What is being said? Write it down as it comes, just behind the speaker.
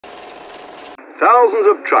Thousands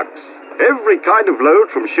of trucks, every kind of load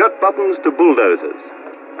from shirt buttons to bulldozers,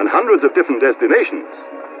 and hundreds of different destinations.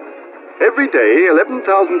 Every day, 11,000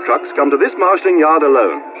 trucks come to this marshalling yard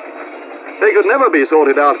alone. They could never be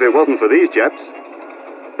sorted out if it wasn't for these chaps.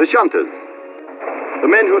 The shunters. The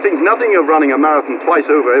men who think nothing of running a marathon twice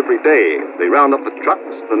over every day. They round up the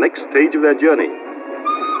trucks to the next stage of their journey.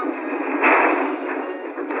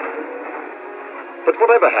 But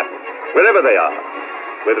whatever happens, wherever they are,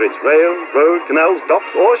 whether it's rail, road, canals,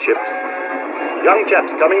 docks, or ships, young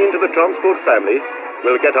chaps coming into the transport family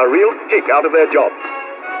will get a real kick out of their jobs.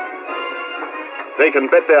 They can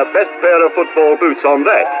bet their best pair of football boots on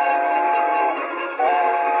that.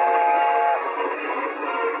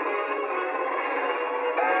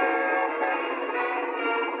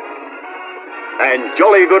 And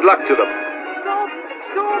jolly good luck to them.